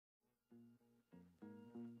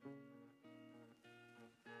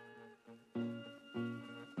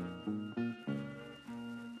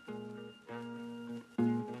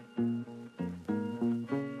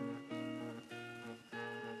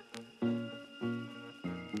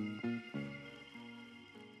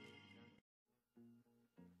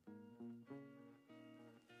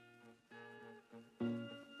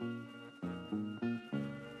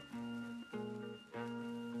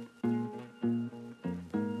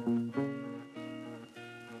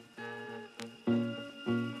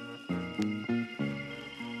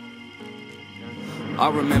I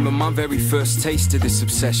remember my very first taste of this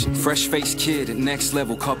obsession. Fresh-faced kid at next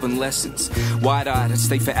level copping lessons. Wide-eyed, I'd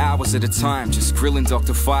stay for hours at a time, just grilling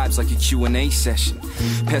Dr. Fibes like a Q&A session.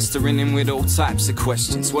 Pestering him with all types of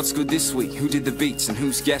questions. What's good this week? Who did the beats and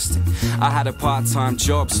who's guesting? I had a part-time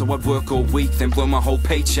job, so I'd work all week, then blow my whole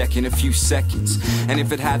paycheck in a few seconds. And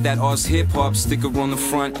if it had that Oz hip-hop sticker on the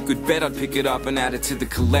front, you could bet I'd pick it up and add it to the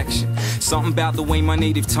collection. Something about the way my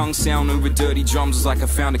native tongue sound over dirty drums was like I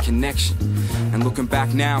found a connection. And looking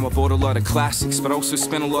back now, I bought a lot of classics, but also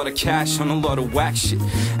spent a lot of cash on a lot of whack shit.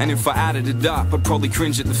 And if I added it up, I'd probably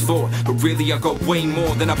cringe at the thought, but really I got way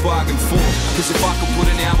more than I bargained for. Cause if I could put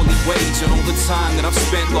an hourly wage on all the time that I've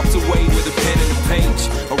spent locked away with a pen and a page,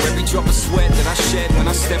 or every drop of sweat that I shed when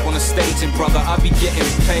I step on a stage, and brother, I'd be getting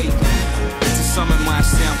paid. To some it might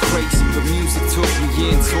sound crazy, but music took me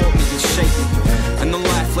in, taught me and shaped me. And the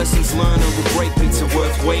life lessons learned will break me to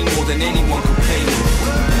worth way more than anyone could pay me.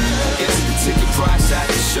 It's the ticket price at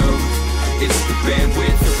the show, it's the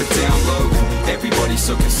bandwidth of a download. Everybody's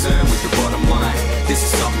so concerned with the bottom line. This is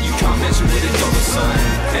something you can't measure with a dollar sign,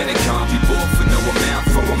 and it can't be bought for no amount.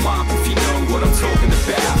 Throw 'em up if you know what I'm talking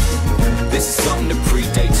about. This is something that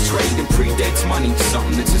predates trade and predates money,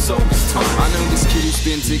 something that's as old as time. I know this kid who's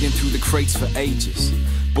been digging through the crates for ages.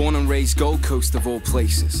 Born and raised Gold Coast of all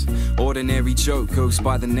places. Ordinary Joe goes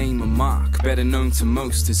by the name of Mark, better known to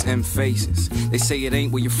most as M-Phases. They say it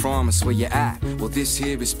ain't where you're from, it's where you're at. Well, this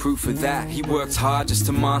here is proof of that. He worked hard just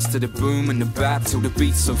to master the boom and the bap, till the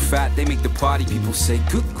beat's so fat they make the party people say,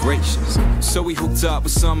 good gracious. So he hooked up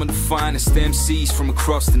with some of the finest MCs from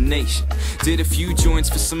across the nation. Did a few joints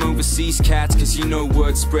for some overseas cats, cause you know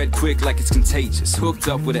words spread quick like it's contagious. Hooked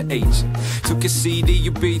up with an agent, took a CD,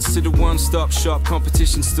 your beats to the one-stop shop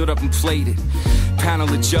competition, stood up and played it. Panel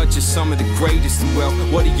of judges, some of the greatest, and well,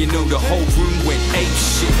 what do you know, the whole room went ape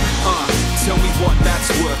shit. Tell me what that's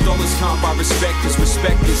worth. Dollars can't buy respect, cause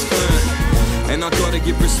respect is earned. And I gotta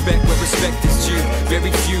give respect where respect is due.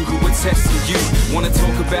 Very few who are testing you wanna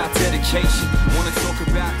talk about dedication, wanna talk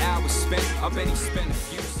about hours spent. I bet he spent a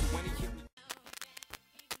few.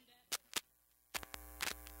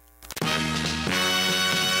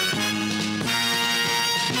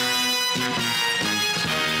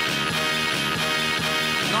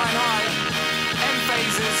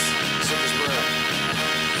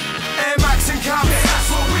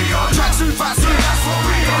 Tracksuit, fat suit, that's what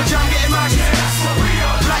we are. Jam getting magic, that's what we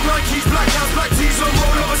are. Black Nikes, black caps, black tees on,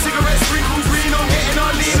 roll over cigarettes, sprinkles green on, getting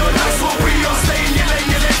our lean on, that's what we are. Stay in your lane,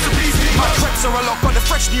 your legs to please me. My crepes are a lot, got the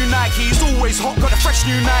fresh new Nikes, always hot, got the fresh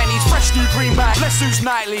new 90s, fresh new green bag, less loose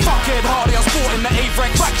nightly. Fuckhead Hardy, I was bought in the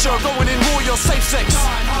Avrex. Fracture, going in raw, your safe sex.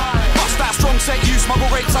 Bust that strong set, you smuggle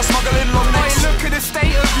rapes, I smuggle in long necks. Look at the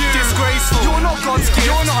state of you, disgraceful. You're not God's gift,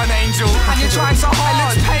 you're not an angel, and you're trying so hard, it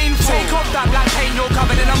looks painful. Take off that black paint, you're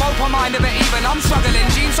covered in, I'm open-minded, but even I'm struggling.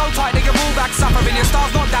 Jeans so tight, they get rolled back, suffering. Your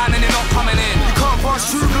star's not down and you're not coming in. You can't pass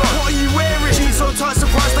true blood, what are you wearing? Jeans so tight,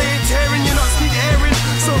 surprised they ain't tearing. Your nuts need airing,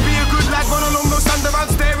 so be a good lad, run along, don't stand around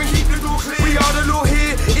staring. Keep the door clear, we are the law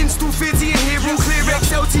here. Install 50 in here, all clear.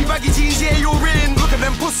 XLT baggy jeans, yeah, you're in. Look at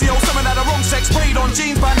them pussy, oh, someone had a wrong sex. Sprayed on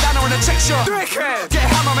jeans, bandana and a check shirt. Dickhead, get a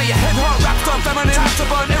hammer, make your head hurt. Wrapped up, feminine, time to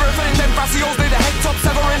burn everything. Them fasciols need a head top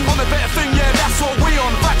severing. On a better thing, yeah, that's what we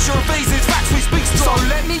on. Fracture and phases, facts we speak strong. So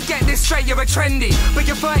let me get this straight, you're a trendy, but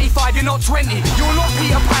you're 35, you're not 20. You're not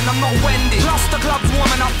Peter Pan, I'm not Wendy. Plus the club's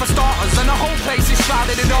warming up for starters, and the whole place is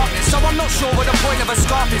shrouded in darkness. So I'm not sure what the point of a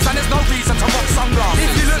scarf is, and there's no reason to rock sunglasses.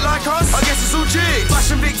 If you look like us, I guess it's all jigs.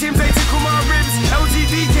 Fashion victims, they tickle my ribs.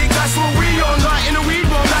 LTD kick, that's what we on. Light in a weed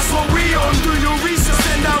bomb, that's what we on. Do your research,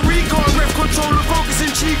 send out recon. Rep control and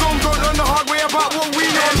focusing, Qigong. Don't learn the hard way about what we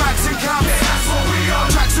know. Max and caps, that's what we on.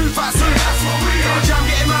 Tracksuit, fat suit, that's what we on. Jam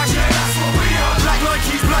getting magic, that's what we on. Black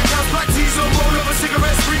Nikes, black caps, black tees on, roll over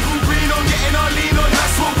cigarettes, sprinkle green on, getting our lean on,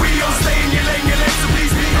 that's what we on. Stay in your lane, your legs to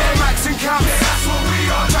please me. Air Max and caps, that's what we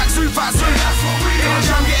on. Tracksuit, fat suit, that's what we on.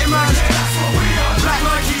 Jam getting magic, that's what we on. Black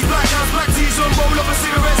Nikes, black caps, black tees on, roll over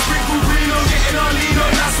cigarettes, sprinkle green on, getting our lean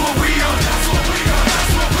on, that's what we on. That's what we on,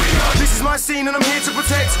 that's what we on. This is my scene and I'm here to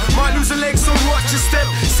protect. Might lose a leg, so watch your step.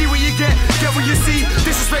 See what you get what you see.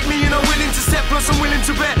 Disrespect me and I'm willing to step, plus I'm willing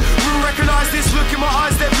to bet. We'll recognize this, look in my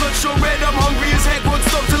eyes, they're bloodshot red. I'm hungry as heck, won't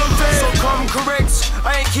stop till I'm dead. So come correct,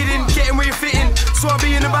 I ain't kidding, getting where you're fitting. So I'll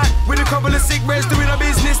be in the back with a couple of sick reds doing our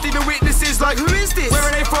business, leaving witnesses like, who is this? Where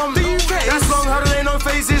are they from? The UK. That's long, how do they know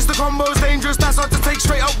phases? The combo's dangerous, that's hard to take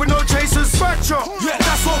straight up with no chasers. Fracture, yeah,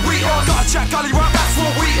 that's what we are. Gotta check galley rap, that's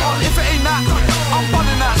what we are. If it ain't that, I'm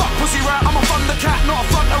bunning that. Fuck pussy rat, I'm a thundercat, not a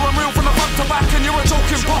fronter. I'm real from the front to back, and you're a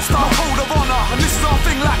joking imposter. I'm a code of honor, and this is our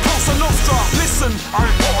thing like Cosa Nostra. Listen, I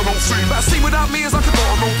ain't got no scene, but a scene without me is like a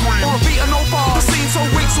daughter no queen, or a beat and no bar. The scene's so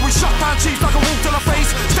weak, so we shut down chiefs like a wolf till I fade.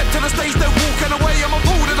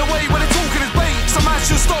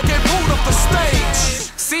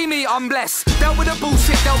 I'm blessed. Dealt with the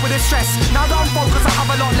bullshit, dealt with the stress. Now that I'm focused, I have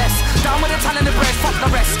a lot less. Down with the talent, the bread, fuck the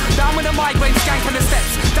rest. Down with the migraine, skank and the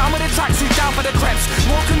steps. Down with the tracksuit, down for the crepes.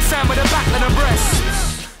 More concerned with the back than the breast.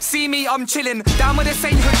 See me, I'm chillin'. Down with the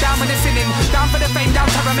sainthood, down with the sinning. Down for the fame, down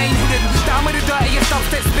to